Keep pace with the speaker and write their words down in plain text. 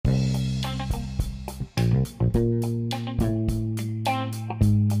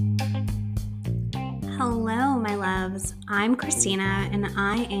Hello, my loves. I'm Christina, and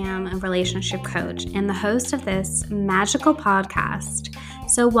I am a relationship coach and the host of this magical podcast.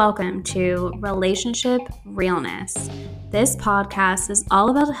 So, welcome to Relationship Realness. This podcast is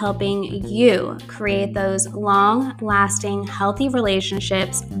all about helping you create those long-lasting, healthy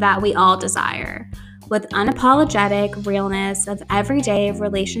relationships that we all desire, with unapologetic realness of everyday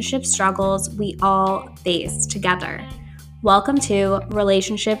relationship struggles we all face together. Welcome to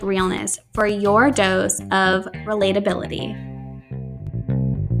Relationship Realness for your dose of relatability.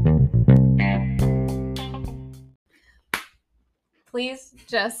 Please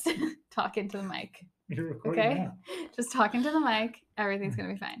just talk into the mic. You're recording Okay? now. Just talk into the mic. Everything's going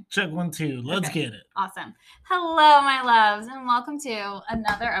to be fine. Check 1, 2. Let's Okay. get it. Awesome. Hello, my loves, and welcome to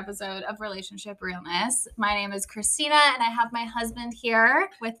another episode of Relationship Realness. My name is Christina, and I have my husband here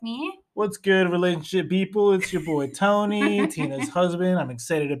with me. What's good, relationship people? It's your boy Tony, Tina's husband. I'm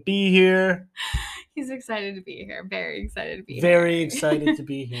excited to be here. He's excited to be here. Very excited to be here. Very excited to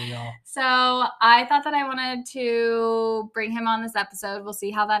be here, y'all. So I thought that I wanted to bring him on this episode. We'll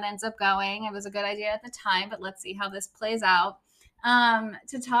see how that ends up going. It was a good idea at the time, but let's see how this plays out.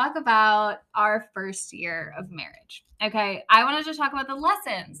 To talk about our first year of marriage. Okay, I wanted to talk about the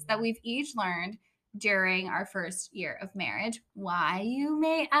lessons that we've each learned during our first year of marriage. Why, you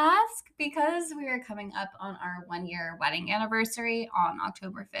may ask? Because we are coming up on our 1-year wedding anniversary on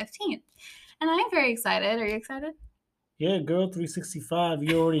October 15th. And I'm very excited. Are you excited? Yeah, girl, 365.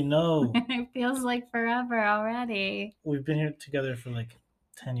 You already know. It feels like forever already. We've been here together for like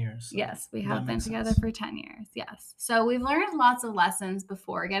 10 years. So yes, we that have been makes together sense. for 10 years. Yes. So we've learned lots of lessons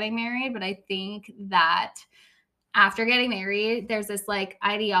before getting married, but I think that after getting married, there's this like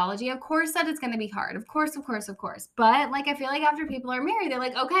ideology, of course, that it's going to be hard. Of course. But like, I feel like after people are married, they're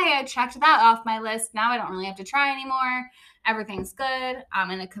like, okay, I checked that off my list. Now I don't really have to try anymore. Everything's good. I'm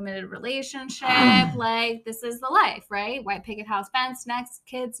in a committed relationship. Like, this is the life, right? White picket house fence next,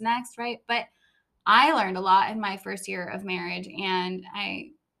 kids next, right? But I learned a lot in my first year of marriage, and I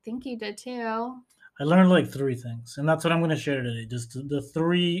think you did too. I learned like 3 things, and that's what I'm going to share today. Just the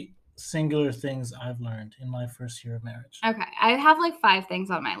 3 singular things I've learned in my first year of marriage. Okay, I have like 5 things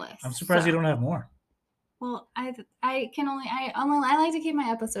on my list. I'm surprised you don't have more. Well, I like to keep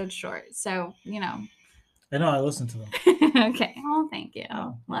my episodes short, so you know. I know, I listened to them. Okay. Well, thank you.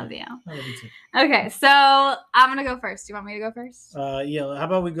 Oh, love you. I love you too. Okay, so I'm gonna go first. Do you want me to go first? Yeah. How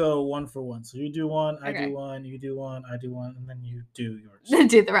about we go 1 for 1? So you do one, I Okay. do one, you do one, I do one, and then you do yours.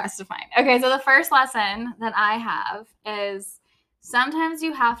 Do the rest of mine. Okay, so the first lesson that I have is sometimes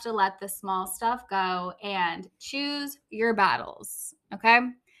you have to let the small stuff go and choose your battles. Okay?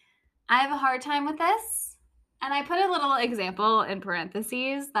 I have a hard time with this, and I put a little example in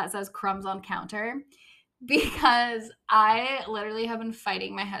parentheses that says crumbs on counter, because I literally have been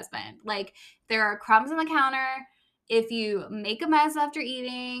fighting my husband. Like, there are crumbs on the counter. If you make a mess after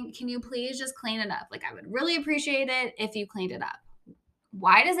eating, can you please just clean it up? Like, I would really appreciate it if you cleaned it up.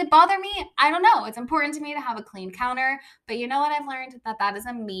 Why does it bother me? I don't know. It's important to me to have a clean counter, but you know what? I've learned that is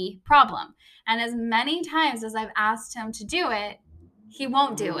a me problem. And as many times as I've asked him to do it, he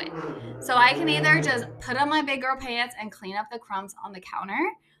won't do it. So I can either just put on my big girl pants and clean up the crumbs on the counter,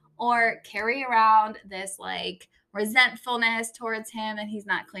 or carry around this like resentfulness towards him that he's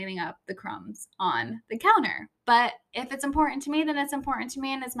not cleaning up the crumbs on the counter. But if it's important to me, then it's important to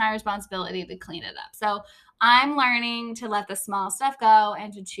me, and it's my responsibility to clean it up. So I'm learning to let the small stuff go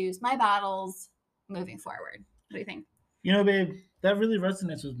and to choose my battles moving forward. What do you think? You know, babe, that really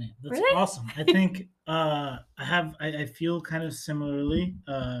resonates with me. That's Really? awesome. I think I feel kind of similarly,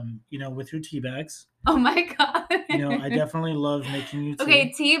 with your tea bags. Oh my God. I definitely love making you tea.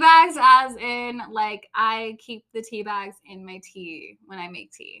 Okay, tea bags as in like I keep the tea bags in my tea when I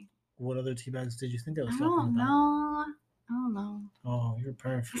make tea. What other tea bags did you think I was I talking don't about? know. I don't know. Oh, you're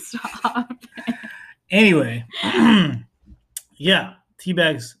perfect. Stop. Anyway, yeah, tea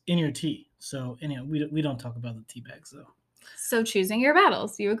bags in your tea. So anyway, we don't talk about the tea bags though. So choosing your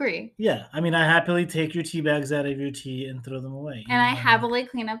battles, you agree? Yeah, I mean, I happily take your tea bags out of your tea and throw them away. And I happily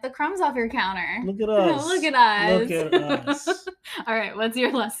clean up the crumbs off your counter. Look at us. Look at us. Look at us. All right, what's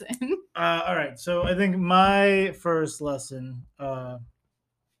your lesson? All right, so I think my first lesson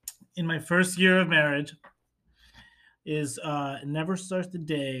in my first year of marriage is never start the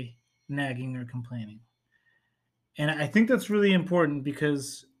day nagging or complaining. And I think that's really important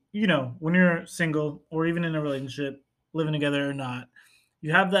because, when you're single or even in a relationship, living together or not,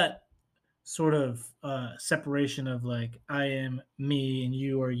 you have that sort of separation of like, I am me and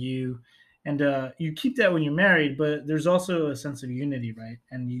you are you. And you keep that when you're married, but there's also a sense of unity, right?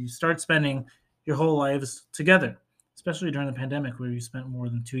 And you start spending your whole lives together, especially during the pandemic where you spent more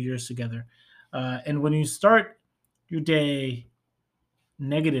than 2 years together. And when you start your day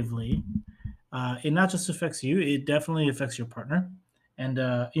negatively, it not just affects you, it definitely affects your partner. And,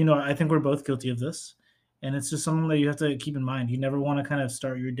 I think we're both guilty of this. And it's just something that you have to keep in mind. You never want to kind of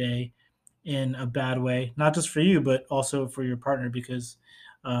start your day in a bad way, not just for you, but also for your partner, because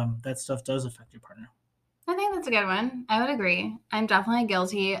that stuff does affect your partner. I think that's a good one. I would agree. I'm definitely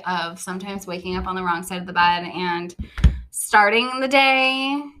guilty of sometimes waking up on the wrong side of the bed and starting the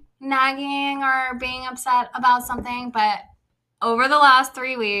day nagging or being upset about something. But over the last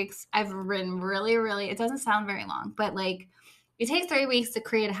 3 weeks, I've been really, really, it doesn't sound very long, but like it takes 3 weeks to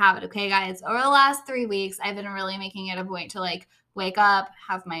create a habit. Okay, guys, over the last 3 weeks, I've been really making it a point to like wake up,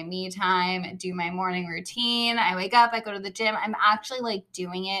 have my me time, do my morning routine. I wake up, I go to the gym. I'm actually like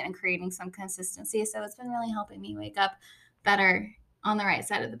doing it and creating some consistency. So it's been really helping me wake up better on the right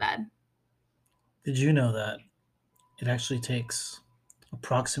side of the bed. Did you know that it actually takes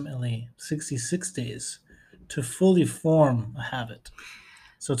approximately 66 days to fully form a habit?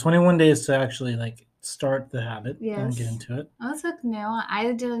 So 21 days to actually like start the habit and get Yes. into it, Oh, that's like new.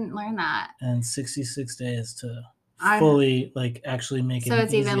 I didn't learn that. and 66 days to I fully like actually make it So an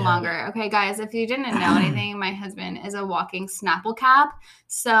it's easy even habit. longer. Okay, guys, if you didn't know anything, my husband is a walking Snapple cap.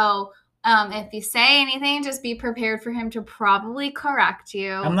 So if you say anything, just be prepared for him to probably correct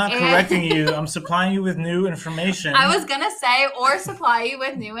you. I'm not correcting you. I'm supplying you with new information. I was going to say, or supply you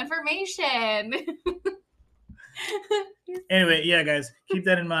with new information. Anyway, yeah, guys, keep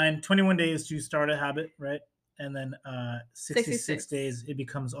that in mind. 21 days to start a habit, right? And then 66 days, it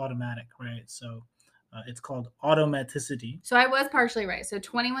becomes automatic, right? So it's called automaticity. So I was partially right. So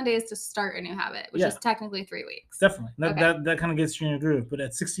 21 days to start a new habit, which is technically 3 weeks. Definitely. That kind of gets you in your groove. But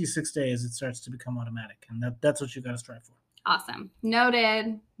at 66 days, it starts to become automatic. And that's what you got to strive for. Awesome.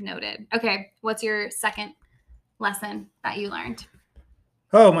 Noted. Okay, what's your second lesson that you learned?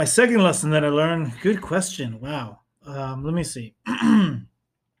 Oh, my second lesson that I learned. Good question. Wow. Let me see.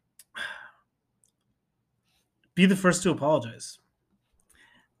 Be the first to apologize.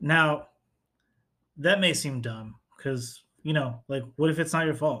 Now, that may seem dumb because, like, what if it's not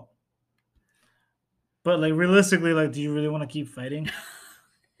your fault? But, like, realistically, like, do you really want to keep fighting?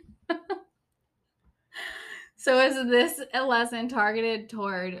 So is this a lesson targeted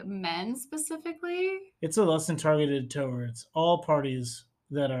toward men specifically? It's a lesson targeted towards all parties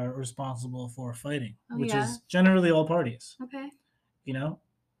that are responsible for fighting, which is generally all parties. Okay.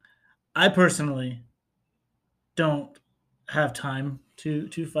 I personally don't have time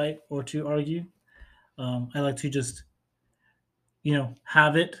to fight or to argue. I like to just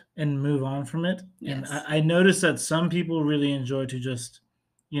have it and move on from it. Yes. And I noticed that some people really enjoy to just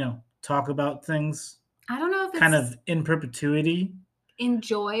talk about things. I don't know if kind of in perpetuity.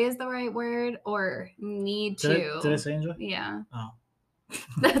 Enjoy is the right word, or need to. Did I say enjoy? Yeah. Oh.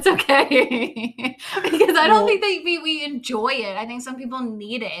 That's okay. Because I don't think that we enjoy it. I think some people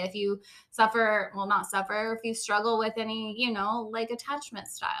need it. If you not suffer, if you struggle with any, like attachment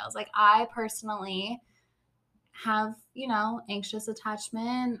styles. Like I personally have, anxious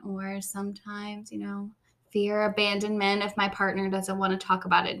attachment, or sometimes, fear, abandonment if my partner doesn't want to talk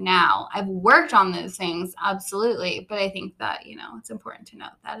about it now. I've worked on those things, absolutely. But I think that, it's important to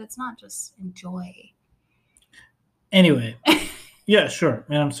note that it's not just enjoy. Anyway. Yeah, sure.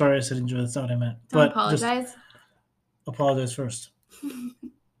 Man, I'm sorry I said enjoy. That's not what I meant. Don't apologize. Just apologize first.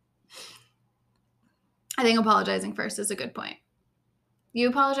 I think apologizing first is a good point. You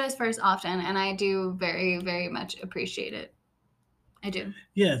apologize first often, and I do very, very much appreciate it. I do.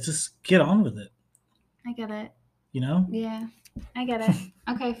 Yeah, just get on with it. I get it. Yeah, I get it.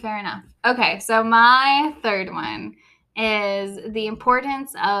 Okay, fair enough. Okay, so my third one is the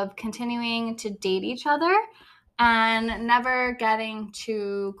importance of continuing to date each other and never getting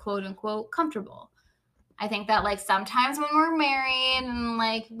too quote unquote comfortable. I think that like sometimes when we're married and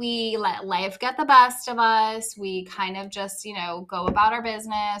like we let life get the best of us, we kind of just, go about our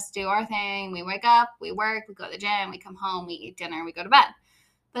business, do our thing. We wake up, we work, we go to the gym, we come home, we eat dinner, we go to bed.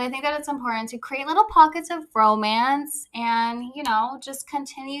 But I think that it's important to create little pockets of romance and, just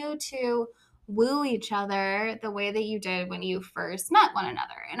continue to woo each other the way that you did when you first met one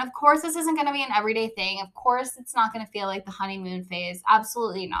another. And of course, this isn't going to be an everyday thing. Of course, it's not going to feel like the honeymoon phase.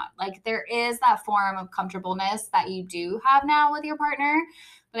 Absolutely not. Like there is that form of comfortableness that you do have now with your partner.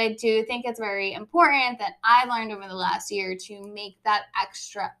 But I do think it's very important that I learned over the last year to make that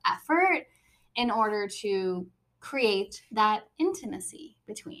extra effort in order to create that intimacy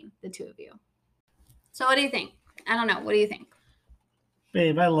between the two of you. So what do you think? I don't know. What do you think?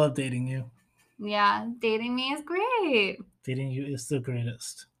 Babe, I love dating you. Yeah, dating me is great. Dating you is the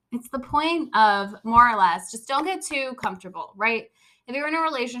greatest. It's the point of, more or less, just don't get too comfortable, right? If you're in a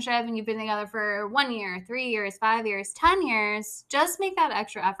relationship and you've been together for 1 year, 3 years, 5 years, 10 years, just make that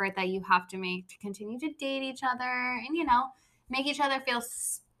extra effort that you have to make to continue to date each other and, make each other feel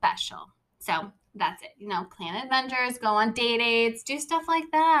special. So that's it. Plan adventures, go on date dates, do stuff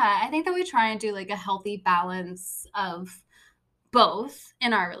like that. I think that we try and do like a healthy balance of both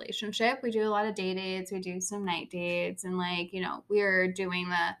in our relationship. We do a lot of day dates, we do some night dates, and we're doing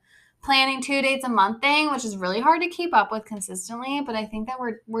the planning 2 dates a month thing, which is really hard to keep up with consistently, but I think that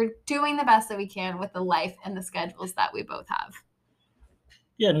we're doing the best that we can with the life and the schedules that we both have.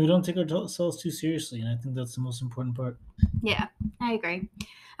 Yeah, and we don't take ourselves too seriously, and I think that's the most important part. Yeah, I agree.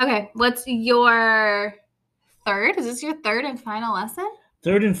 Okay, what's your third? Is this your third and final lesson?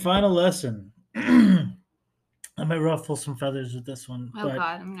 Third and final lesson. I might ruffle some feathers with this one. Oh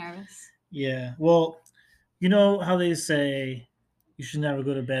God, I'm nervous. Yeah. Well, you know how they say you should never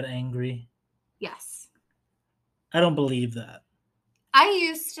go to bed angry? Yes. I don't believe that. I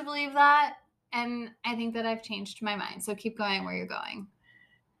used to believe that, and I think that I've changed my mind. So keep going where you're going.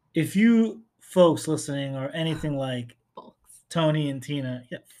 If you folks listening are anything like Folks. Tony and Tina,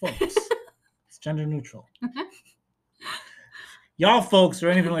 yeah, folks. It's gender neutral. Y'all folks are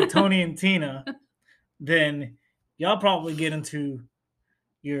anything like Tony and Tina, then y'all probably get into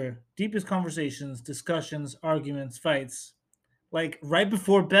your deepest conversations, discussions, arguments, fights, like right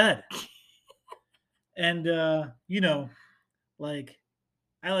before bed. And like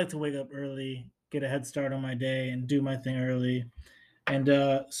I like to wake up early, get a head start on my day, and do my thing early.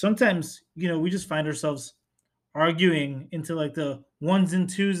 And sometimes, we just find ourselves arguing into like the 1s and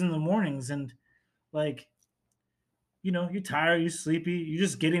 2s in the mornings, and like, you're tired, you're sleepy, you're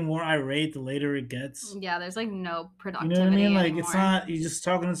just getting more irate the later it gets. Yeah, there's like no You productivity know what I mean? Like anymore. it's not, you're just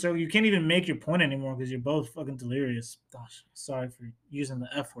talking in circles. You can't even make your point anymore because you're both fucking delirious. Gosh, sorry for using the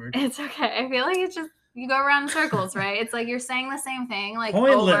F word. It's okay. I feel like it's just you go around in circles, right? It's like you're saying the same thing like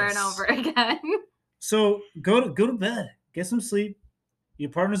Pointless. over and over again. So go to bed, get some sleep. Your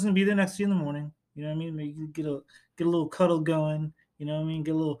partner's gonna be there next to you in the morning. You know what I mean? Maybe you get a little cuddle going. You know what I mean?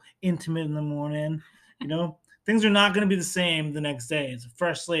 Get a little intimate in the morning. Things are not gonna be the same the next day. It's a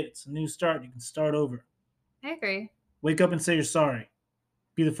fresh slate. It's a new start. You can start over. I agree. Wake up and say you're sorry.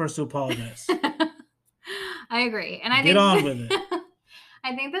 Be the first to apologize. I agree. And I Get on with it.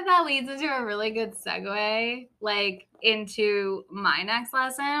 I think that leads into a really good segue, like into my next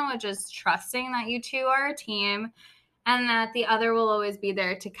lesson, which is trusting that you two are a team and that the other will always be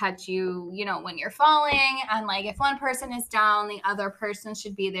there to catch you, when you're falling. And like if one person is down, the other person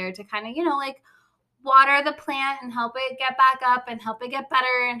should be there to kind of, like water the plant and help it get back up and help it get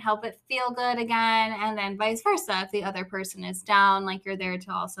better and help it feel good again. And then vice versa. If the other person is down, like you're there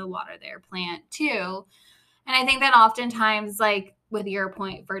to also water their plant too. And I think that oftentimes, like with your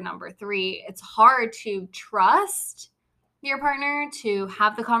point for number 3, it's hard to trust your partner to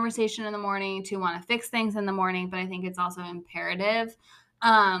have the conversation in the morning, to want to fix things in the morning. But I think it's also imperative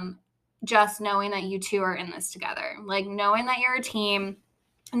just knowing that you two are in this together, like knowing that you're a team,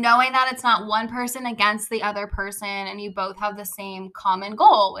 knowing that it's not one person against the other person and you both have the same common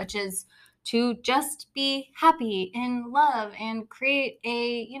goal, which is to just be happy in love and create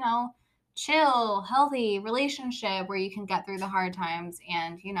a, chill, healthy relationship where you can get through the hard times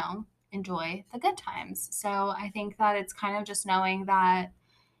and, enjoy the good times. So I think that it's kind of just knowing that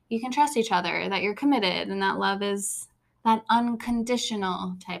you can trust each other, that you're committed, and that love is that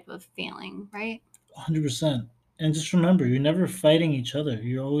unconditional type of feeling, right? 100%. And just remember, you're never fighting each other.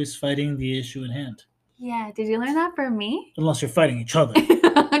 You're always fighting the issue at hand. Yeah. Did you learn that from me? Unless you're fighting each other.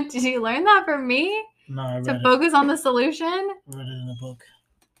 Did you learn that from me? No, I read to focus on the solution? I read it in a book.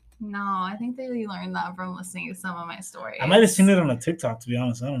 No, I think that you learned that from listening to some of my stories. I might have seen it on a TikTok, to be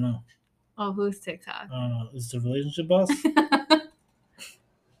honest. I don't know. Oh, who's TikTok? I don't know. Is it the relationship boss?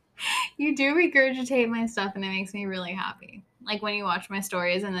 You do regurgitate my stuff and it makes me really happy. Like when you watch my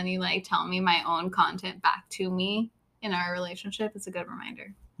stories and then you like tell me my own content back to me in our relationship, it's a good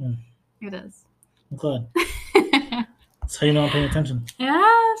reminder. It is. I'm glad. That's how you know I'm paying attention. Yeah,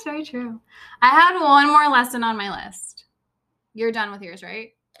 it's very true. I had one more lesson on my list. You're done with yours,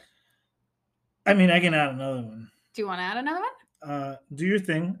 right? I mean, I can add another one. Do you want to add another one? Do your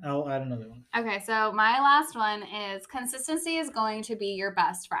thing. I'll add another one. Okay, so my last one is consistency is going to be your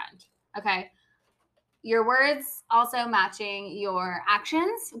best friend. Okay. Your words also matching your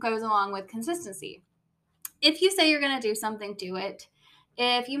actions goes along with consistency. If you say you're going to do something, do it.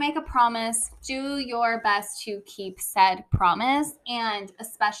 If you make a promise, do your best to keep said promise, and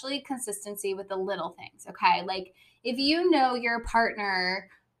especially consistency with the little things, okay? Like if you know your partner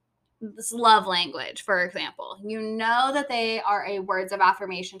this love language, for example. You know that they are a words of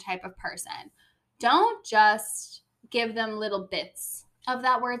affirmation type of person. Don't just give them little bits of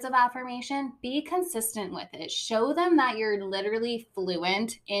that words of affirmation. Be consistent with it. Show them that you're literally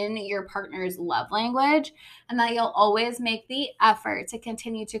fluent in your partner's love language and that you'll always make the effort to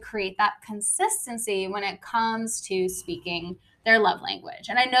continue to create that consistency when it comes to speaking their love language.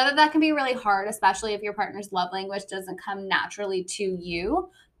 And I know that that can be really hard, especially if your partner's love language doesn't come naturally to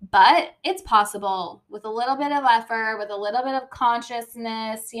you, but it's possible with a little bit of effort, with a little bit of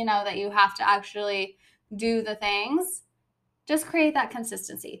consciousness, that you have to actually do the things. Just create that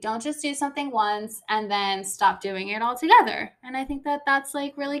consistency. Don't just do something once and then stop doing it altogether. And I think that that's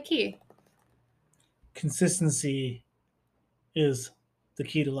like really key. Consistency is the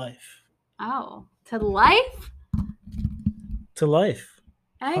key to life. Oh, to life? To life.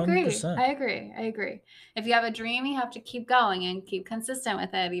 I agree. 100%. I agree. If you have a dream, you have to keep going and keep consistent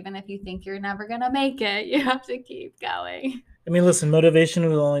with it. Even if you think you're never going to make it, you have to keep going. I mean, listen, motivation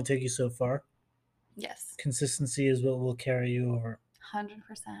will only take you so far. Yes. Consistency is what will carry you over 100%.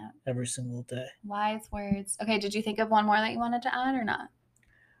 every single day. Wise words. Okay, did you think of one more that you wanted to add or not?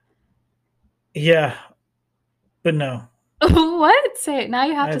 Yeah, but no. What? Say it. Now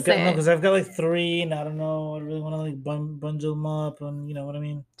you have to say No, it. because I've got like 3, and I don't know. I really want to like bundle them up, and you know what I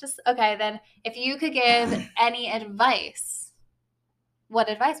mean? Okay, then if you could give any advice, what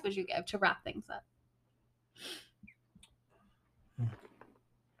advice would you give to wrap things up?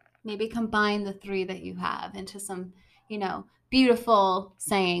 Maybe combine the 3 that you have into some, beautiful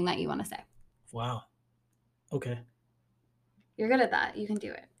saying that you want to say. Wow. Okay. You're good at that. You can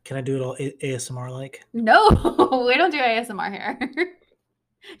do it. Can I do it all ASMR like? No, we don't do ASMR here.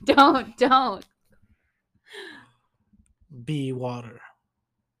 Don't. Be water.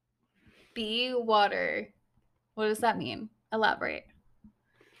 Be water. What does that mean? Elaborate.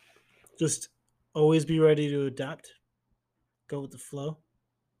 Just always be ready to adapt. Go with the flow.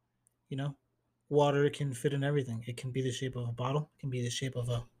 Water can fit in everything. It can be the shape of a bottle. It can be the shape of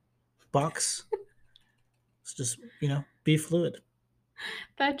a box. It's just, be fluid.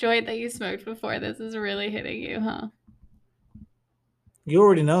 That joint that you smoked before this is really hitting you, huh? You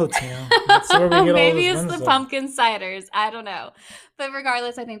already know, Tina. That's where we get Maybe all it's the pumpkin ciders. I don't know. But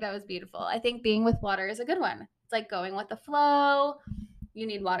regardless, I think that was beautiful. I think being with water is a good one. It's like going with the flow. You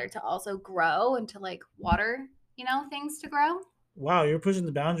need water to also grow and to like water, things to grow. Wow, you're pushing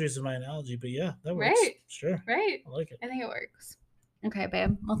the boundaries of my analogy, but yeah, that works. Right. Sure. Right. I like it. I think it works. Okay,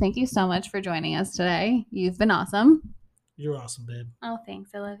 babe. Well, thank you so much for joining us today. You've been awesome. You're awesome, babe. Oh,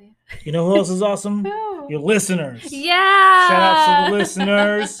 thanks. I love you. You know who else is awesome? Who? Your listeners. Yeah. Shout out to the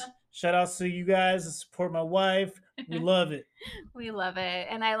listeners. Shout out to you guys that support my wife. We love it. We love it.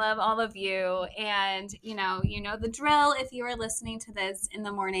 And I love all of you. And, you know the drill. If you are listening to this in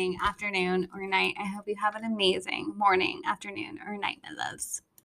the morning, afternoon, or night, I hope you have an amazing morning, afternoon, or night, my loves.